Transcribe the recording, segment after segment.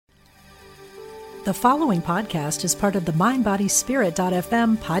The following podcast is part of the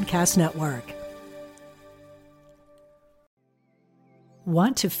MindBodySpirit.fm podcast network.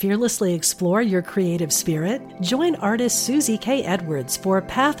 Want to fearlessly explore your creative spirit? Join artist Susie K. Edwards for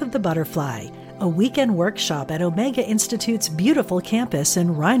Path of the Butterfly, a weekend workshop at Omega Institute's beautiful campus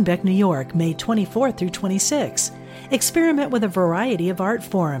in Rhinebeck, New York, May 24 through 26. Experiment with a variety of art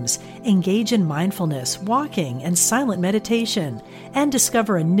forms, engage in mindfulness, walking, and silent meditation, and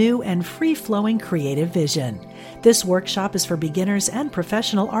discover a new and free-flowing creative vision. This workshop is for beginners and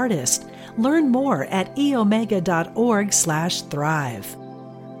professional artists. Learn more at eomega.org/thrive.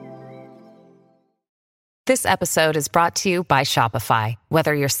 This episode is brought to you by Shopify.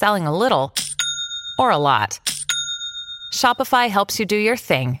 Whether you're selling a little or a lot, Shopify helps you do your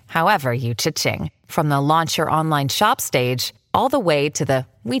thing, however you cha-ching. From the launch your online shop stage, all the way to the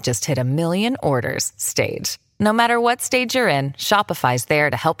we just hit 1 million orders stage. No matter what stage you're in, Shopify's there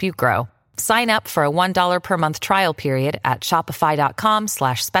to help you grow. Sign up for a $1 per month trial period at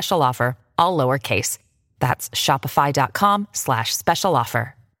shopify.com/special offer, all lowercase. That's shopify.com/special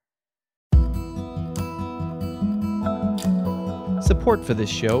offer. Support for this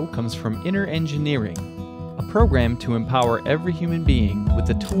show comes from Inner Engineering, a program to empower every human being with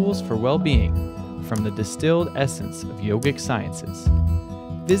the tools for well-being from the distilled essence of yogic sciences.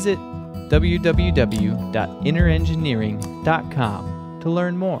 Visit www.innerengineering.com to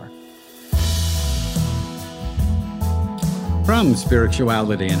learn more. From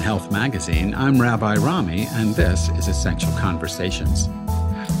Spirituality and Health magazine, I'm Rabbi Rami, and this is Essential Conversations.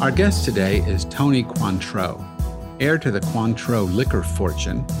 Our guest today is Tony Cointreau, heir to the Cointreau liquor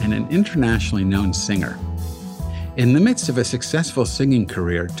fortune and an internationally known singer. In the midst of a successful singing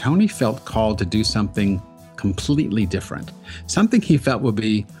career, Tony felt called to do something completely different, something he felt would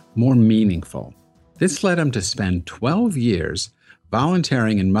be more meaningful. This led him to spend 12 years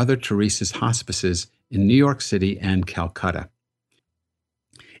volunteering in Mother Teresa's hospices in New York City and Calcutta.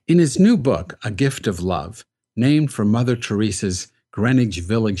 In his new book, A Gift of Love, named for Mother Teresa's Greenwich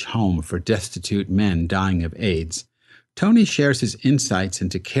Village home for destitute men dying of AIDS, Tony shares his insights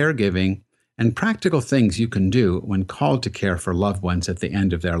into caregiving and practical things you can do when called to care for loved ones at the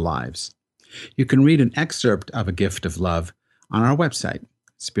end of their lives. You can read an excerpt of A Gift of Love on our website,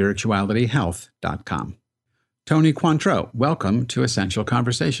 spiritualityhealth.com. Tony Cointreau, welcome to Essential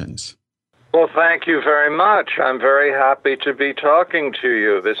Conversations. Well, thank you very much. I'm very happy to be talking to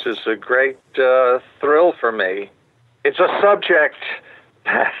you. This is a great thrill for me. It's a subject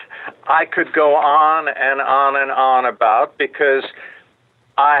that I could go on and on and on about because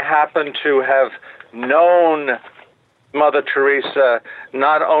I happen to have known Mother Teresa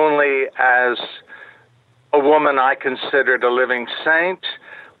not only as a woman I considered a living saint,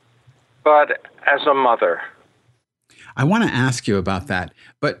 but as a mother. I want to ask you about that.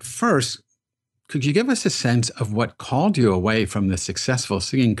 But first, could you give us a sense of what called you away from the successful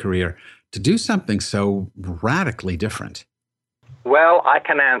singing career to do something so radically different? Well, I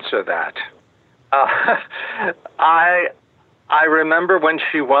can answer that. I remember when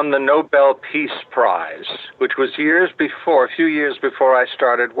she won the Nobel Peace Prize, which was a few years before I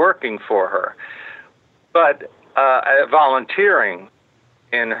started working for her, but volunteering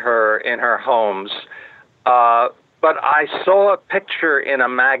in her homes. But I saw a picture in a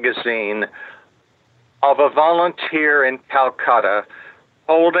magazine of a volunteer in Calcutta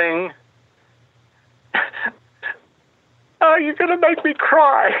holding. Oh, you're going to make me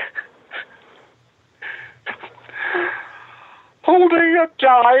cry. Holding a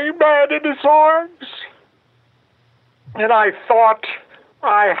dying man in his arms. And I thought,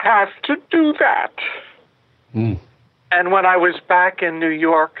 I have to do that. Mm. And when I was back in New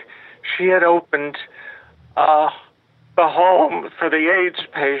York, she had opened the home for the AIDS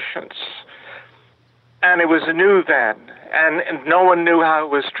patients. And it was new then. And no one knew how it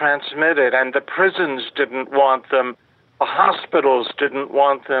was transmitted. And the prisons didn't want them. The hospitals didn't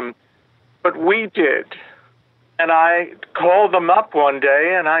want them. But we did. And I called them up one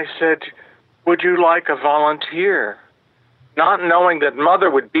day and I said, would you like a volunteer? Not knowing that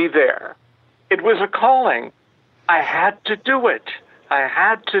Mother would be there. It was a calling. I had to do it. I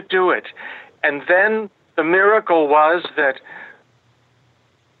had to do it. And then the miracle was that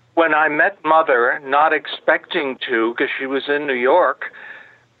when I met Mother, not expecting to, because she was in New York,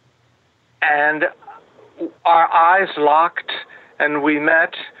 and our eyes locked and we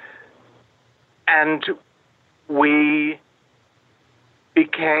met, and we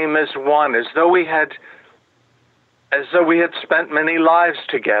became as one, as though we had spent many lives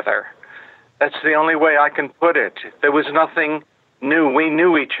together. That's the only way I can put it. There was nothing new. We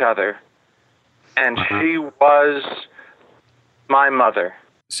knew each other. And she was my mother.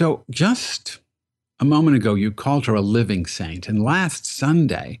 So just A moment ago, you called her a living saint, and last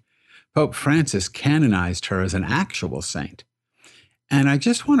Sunday, Pope Francis canonized her as an actual saint. And I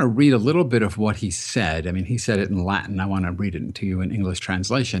just want to read a little bit of what he said. I mean, he said it in Latin. I want to read it to you in English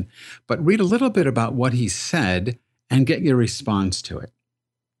translation, but read a little bit about what he said and get your response to it.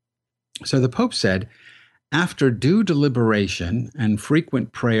 So the Pope said, after due deliberation and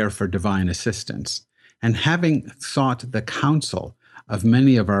frequent prayer for divine assistance, and having sought the counsel of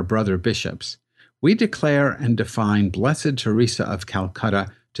many of our brother bishops, we declare and define Blessed Teresa of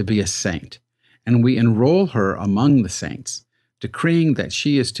Calcutta to be a saint, and we enroll her among the saints, decreeing that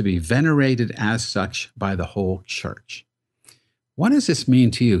she is to be venerated as such by the whole Church. What does this mean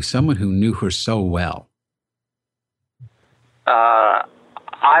to you, someone who knew her so well?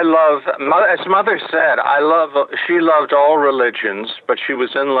 I love, as Mother said, she loved all religions, but she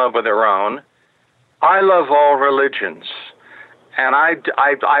was in love with her own. I love all religions, and I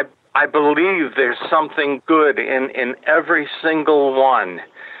believe there's something good in every single one.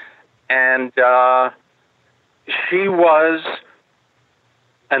 And she was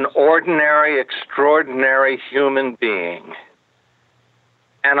an ordinary, extraordinary human being.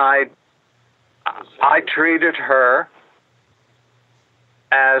 And I treated her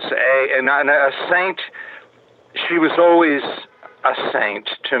as a saint. She was always a saint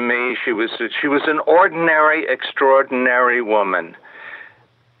to me. She was an ordinary, extraordinary woman.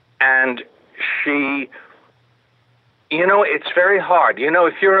 And she, it's very hard.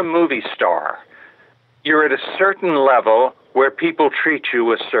 If you're a movie star, you're at a certain level where people treat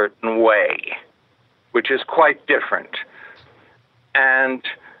you a certain way, which is quite different.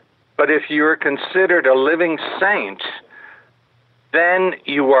 But if you're considered a living saint, then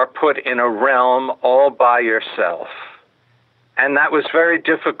you are put in a realm all by yourself. And that was very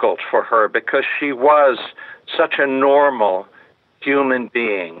difficult for her because she was such a normal human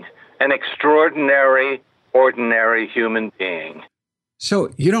being, an extraordinary, ordinary human being. So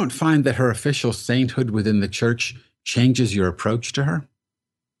you don't find that her official sainthood within the Church changes your approach to her?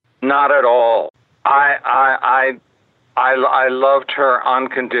 Not at all. I loved her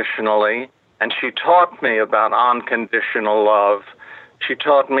unconditionally, and she taught me about unconditional love. She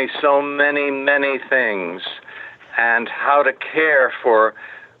taught me so many, many things, and how to care for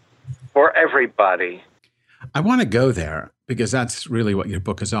everybody. I want to go there because that's really what your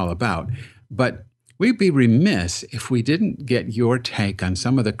book is all about. But we'd be remiss if we didn't get your take on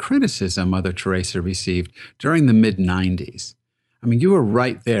some of the criticism Mother Teresa received during the mid-90s. I mean, you were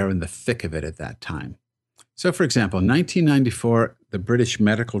right there in the thick of it at that time. So, for example, in 1994, the British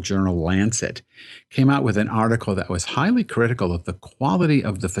medical journal Lancet came out with an article that was highly critical of the quality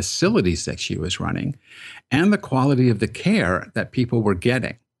of the facilities that she was running and the quality of the care that people were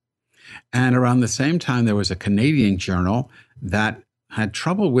getting. And around the same time, there was a Canadian journal that had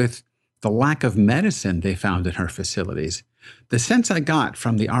trouble with the lack of medicine they found in her facilities. The sense I got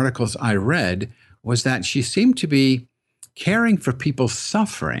from the articles I read was that she seemed to be caring for people's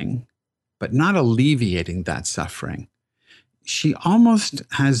suffering, but not alleviating that suffering. She almost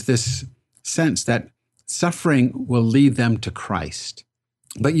has this sense that suffering will lead them to Christ.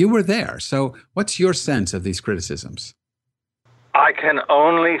 But you were there, so what's your sense of these criticisms? I can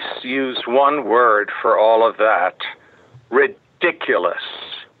only use one word for all of that: ridiculous.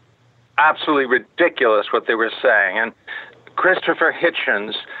 Absolutely ridiculous what they were saying. And Christopher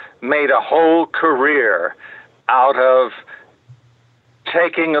Hitchens made a whole career out of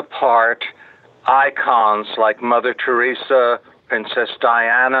taking apart icons like Mother Teresa, Princess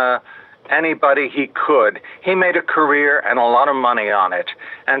Diana, anybody he could. He made a career and a lot of money on it.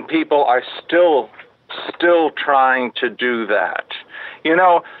 And people are still trying to do that.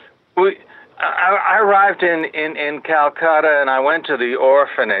 I arrived in Calcutta, and I went to the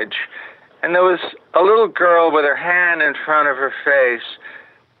orphanage, and there was a little girl with her hand in front of her face,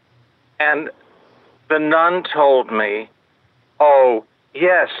 and the nun told me, "Oh,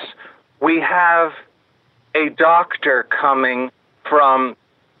 yes, we have a doctor coming from,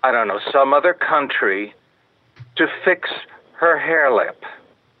 I don't know, some other country to fix her hair lip."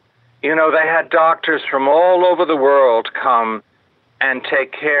 They had doctors from all over the world come and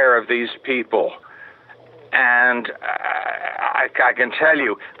take care of these people. And I can tell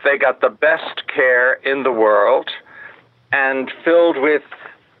you, they got the best care in the world, and filled with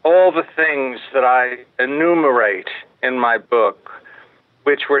all the things that I enumerate in my book,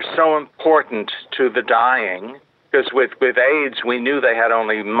 which were so important to the dying, because with AIDS, we knew they had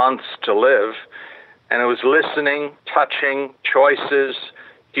only months to live. And it was listening, touching, choices,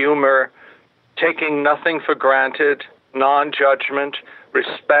 humor, taking nothing for granted, non-judgment,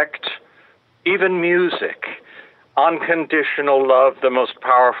 respect, even music. unconditional love, the most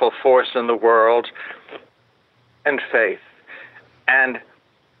powerful force in the world, and faith.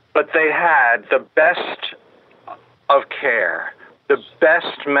 But they had the best of care, the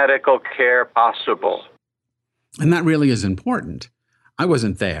best medical care possible. And that really is important. I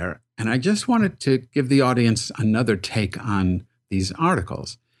wasn't there, and I just wanted to give the audience another take on these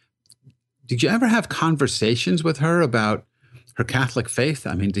articles. Did you ever have conversations with her about her Catholic faith?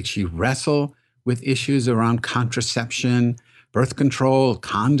 I mean, did she wrestle with issues around contraception, birth control,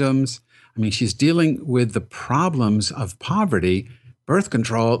 condoms? I mean, she's dealing with the problems of poverty. Birth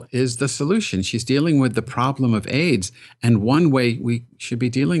control is the solution. She's dealing with the problem of AIDS. And one way we should be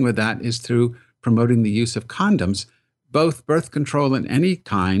dealing with that is through promoting the use of condoms, both birth control in any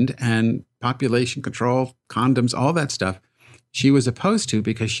kind and population control, condoms, all that stuff. She was opposed to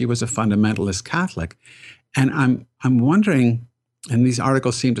because she was a fundamentalist Catholic. And I'm wondering, and these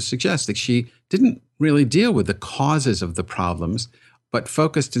articles seem to suggest that she didn't really deal with the causes of the problems, but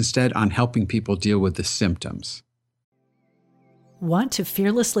focused instead on helping people deal with the symptoms. Want to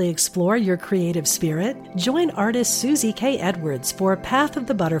fearlessly explore your creative spirit? Join artist Susie K. Edwards for Path of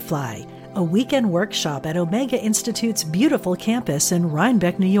the Butterfly, a weekend workshop at Omega Institute's beautiful campus in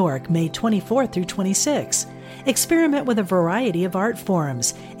Rhinebeck, New York, May 24th through 26. Experiment with a variety of art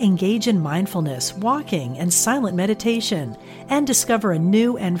forms, engage in mindfulness, walking, and silent meditation, and discover a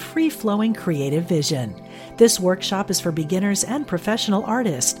new and free-flowing creative vision. This workshop is for beginners and professional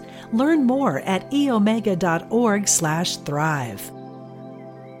artists. Learn more at eomega.org/thrive.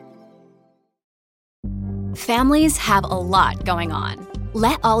 Families have a lot going on.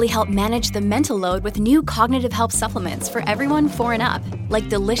 Let Ollie help manage the mental load with new cognitive help supplements for everyone 4 and up, like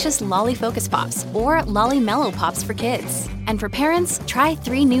delicious Lolly Focus Pops or Lolly Mellow Pops for kids. And for parents, try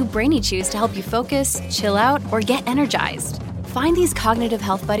 3 new Brainy Chews to help you focus, chill out, or get energized. Find these cognitive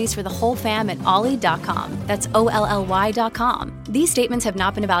health buddies for the whole fam at ollie.com. That's OLLY.com. These statements have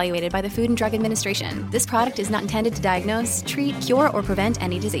not been evaluated by the Food and Drug Administration. This product is not intended to diagnose, treat, cure, or prevent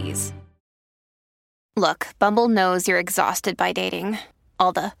any disease. Look, Bumble knows you're exhausted by dating.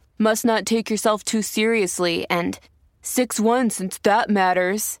 All the, must not take yourself too seriously, and 6'1" since that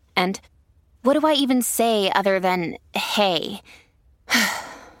matters, and what do I even say other than, hey?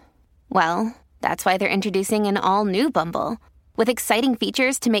 Well, that's why they're introducing an all-new Bumble, with exciting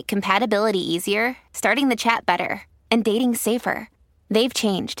features to make compatibility easier, starting the chat better, and dating safer. They've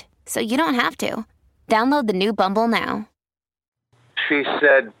changed, so you don't have to. Download the new Bumble now. She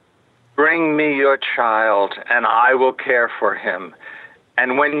said, "Bring me your child, and I will care for him.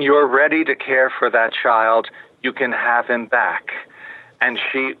 And when you're ready to care for that child, you can have him back." And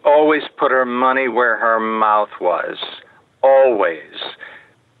she always put her money where her mouth was. Always.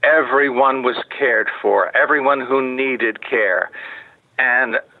 Everyone was cared for. Everyone who needed care.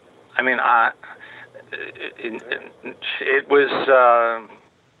 And, I mean, it was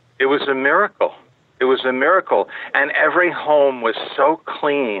a miracle. It was a miracle. And every home was so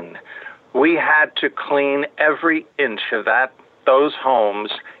clean. We had to clean every inch of those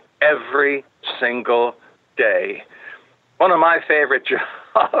homes every single day. One of my favorite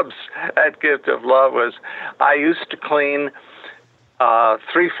jobs at Gift of Love was I used to clean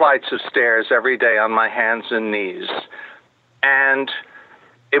 3 flights of stairs every day on my hands and knees. And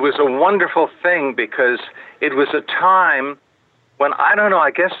it was a wonderful thing because it was a time when, I don't know, I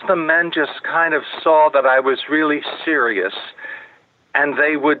guess the men just kind of saw that I was really serious. And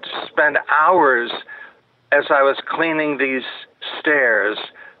they would spend hours as I was cleaning these stairs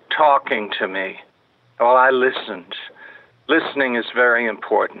talking to me while I listened. Listening is very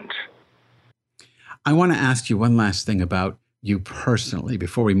important. I want to ask you one last thing about you personally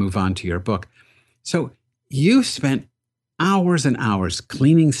before we move on to your book. So you spent hours and hours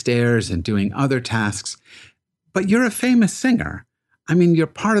cleaning stairs and doing other tasks, but you're a famous singer. I mean, you're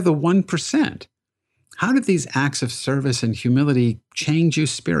part of the 1%. How did these acts of service and humility change you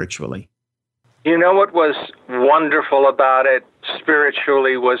spiritually? You know what was wonderful about it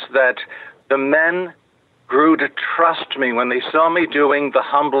spiritually was that the men grew to trust me when they saw me doing the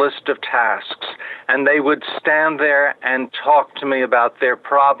humblest of tasks, and they would stand there and talk to me about their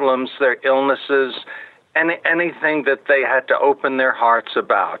problems, their illnesses, anything that they had to open their hearts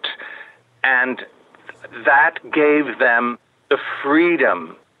about. And that gave them the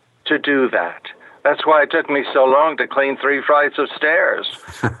freedom to do that. That's why it took me so long to clean 3 flights of stairs.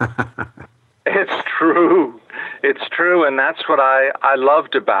 It's true. It's true, and that's what I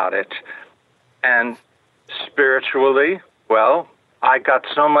loved about it. And spiritually, well, I got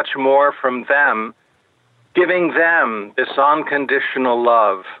so much more from them, giving them this unconditional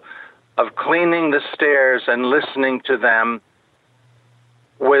love of cleaning the stairs and listening to them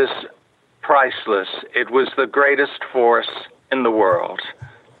was priceless. It was the greatest force in the world.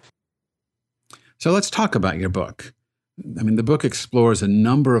 So let's talk about your book. I mean, the book explores a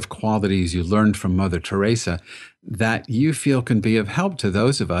number of qualities you learned from Mother Teresa that you feel can be of help to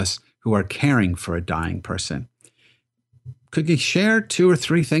those of us who are caring for a dying person. Could you share 2 or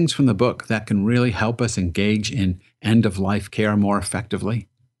 3 things from the book that can really help us engage in end-of-life care more effectively?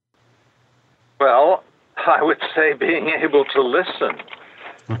 Well, I would say being able to listen.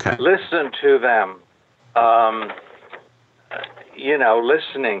 Okay. Listen to them.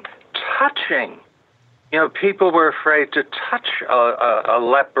 Listening. Touching. People were afraid to touch a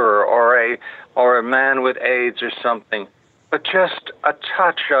leper or a man with AIDS or something. But just a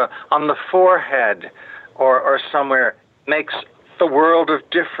touch on the forehead or somewhere makes the world of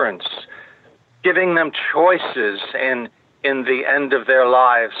difference. Giving them choices in the end of their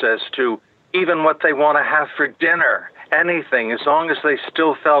lives as to even what they want to have for dinner, anything, as long as they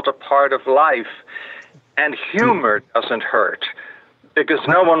still felt a part of life. And humor doesn't hurt, because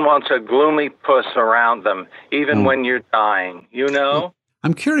no one wants a gloomy puss around them, even when you're dying,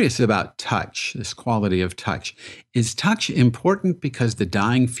 I'm curious about touch, this quality of touch. Is touch important because the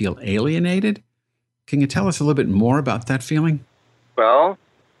dying feel alienated? Can you tell us a little bit more about that feeling? Well,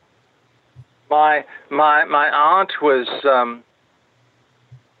 my aunt was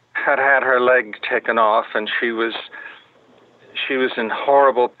had her leg taken off, and she was in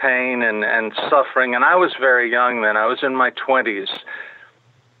horrible pain and suffering, and I was very young then. I was in my 20s.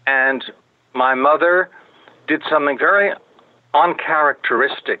 And my mother did something very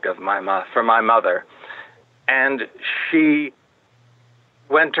uncharacteristic for my mother. And she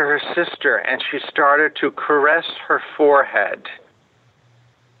went to her sister and she started to caress her forehead.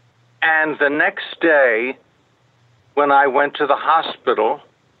 And the next day, when I went to the hospital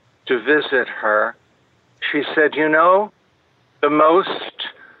to visit her, she said, the most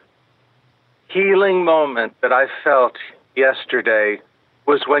healing moment that I felt yesterday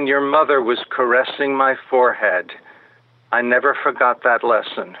was when your mother was caressing my forehead. I never forgot that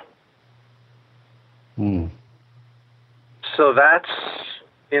lesson. So that's,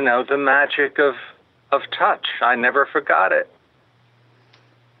 the magic of touch. I never forgot it.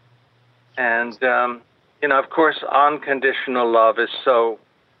 And, of course, unconditional love is so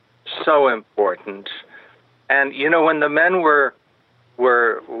important. And, when the men were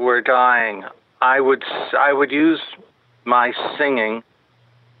dying, I would use my singing.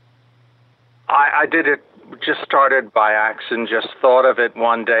 I did it, just started by accident, just thought of it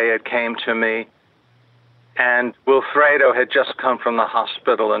one day. It came to me. And Wilfredo had just come from the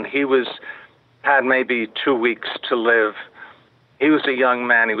hospital, and he had maybe 2 weeks to live. He was a young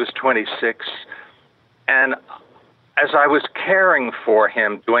man. He was 26. And as I was caring for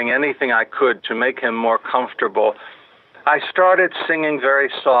him, doing anything I could to make him more comfortable, I started singing very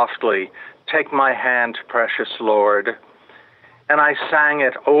softly, "Take my hand, precious Lord." And I sang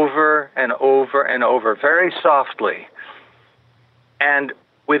it over and over and over, very softly. And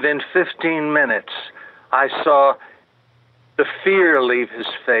within 15 minutes, I saw the fear leave his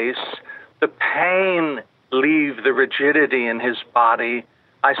face, the pain leave the rigidity in his body.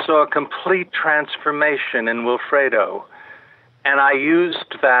 I saw a complete transformation in Wilfredo. And I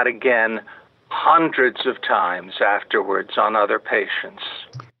used that again hundreds of times afterwards on other patients.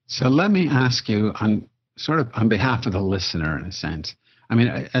 So let me ask you, on behalf of the listener, in a sense. I mean,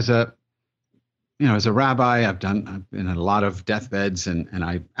 as a rabbi, I've been in a lot of deathbeds, and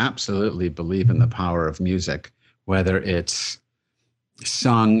I absolutely believe in the power of music, whether it's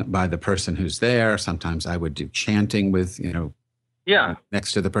sung by the person who's there. Sometimes I would do chanting with,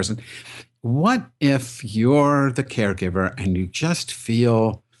 next to the person. What if you're the caregiver and you just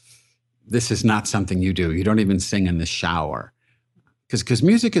feel this is not something you do? You don't even sing in the shower. Because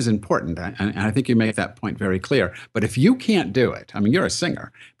music is important, and I think you make that point very clear. But if you can't do it, I mean, you're a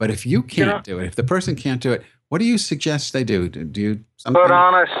singer, but if you can't do it, if the person can't do it, what do you suggest they do? Do you something? Put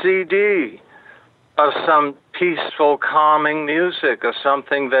on a CD of some peaceful, calming music, or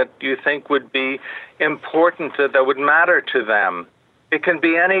something that you think would be important, that would matter to them. It can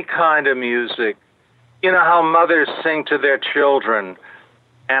be any kind of music. You know how mothers sing to their children,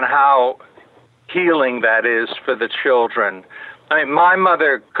 and how healing that is for the children. I mean, my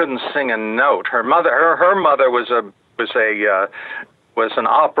mother couldn't sing a note. Her mother was an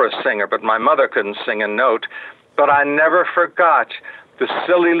opera singer, but my mother couldn't sing a note. But I never forgot the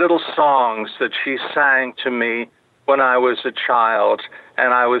silly little songs that she sang to me when I was a child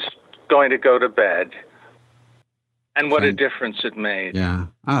and I was going to go to bed. And what a difference it made. Yeah.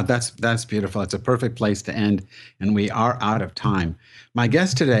 Oh, that's beautiful. It's a perfect place to end, and we are out of time. My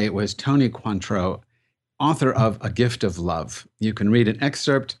guest today was Tony Cointreau, author of A Gift of Love. You can read an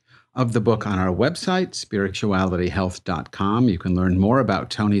excerpt of the book on our website, spiritualityhealth.com. You can learn more about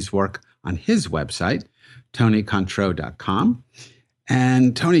Tony's work on his website, tonycointreau.com.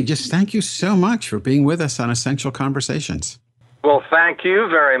 And Tony, just thank you so much for being with us on Essential Conversations. Well, thank you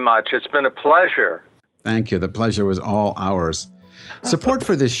very much. It's been a pleasure. Thank you. The pleasure was all ours. Support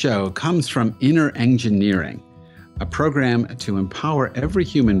for this show comes from Inner Engineering, a program to empower every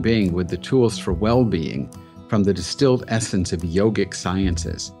human being with the tools for well-being from the distilled essence of yogic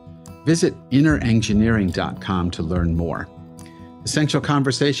sciences. Visit innerengineering.com to learn more. Essential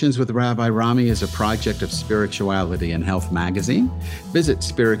Conversations with Rabbi Rami is a project of Spirituality and Health magazine. Visit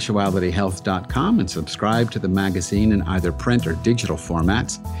spiritualityhealth.com and subscribe to the magazine in either print or digital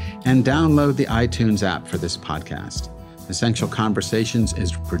formats, and download the iTunes app for this podcast. Essential Conversations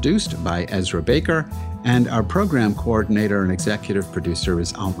is produced by Ezra Baker, and our program coordinator and executive producer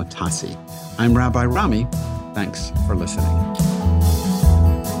is Alma Tassi. I'm Rabbi Rami. Thanks for listening.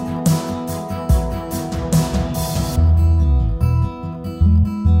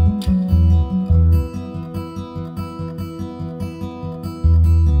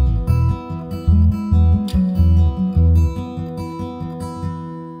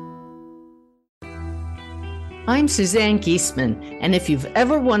 I'm Suzanne Giesman, and if you've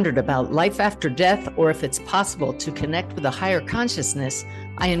ever wondered about life after death or if it's possible to connect with a higher consciousness,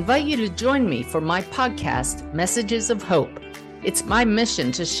 I invite you to join me for my podcast, Messages of Hope. It's my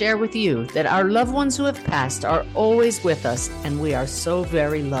mission to share with you that our loved ones who have passed are always with us, and we are so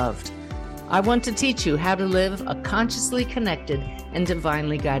very loved. I want to teach you how to live a consciously connected and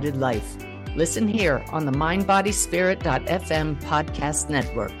divinely guided life. Listen here on the mindbodyspirit.fm podcast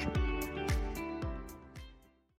network.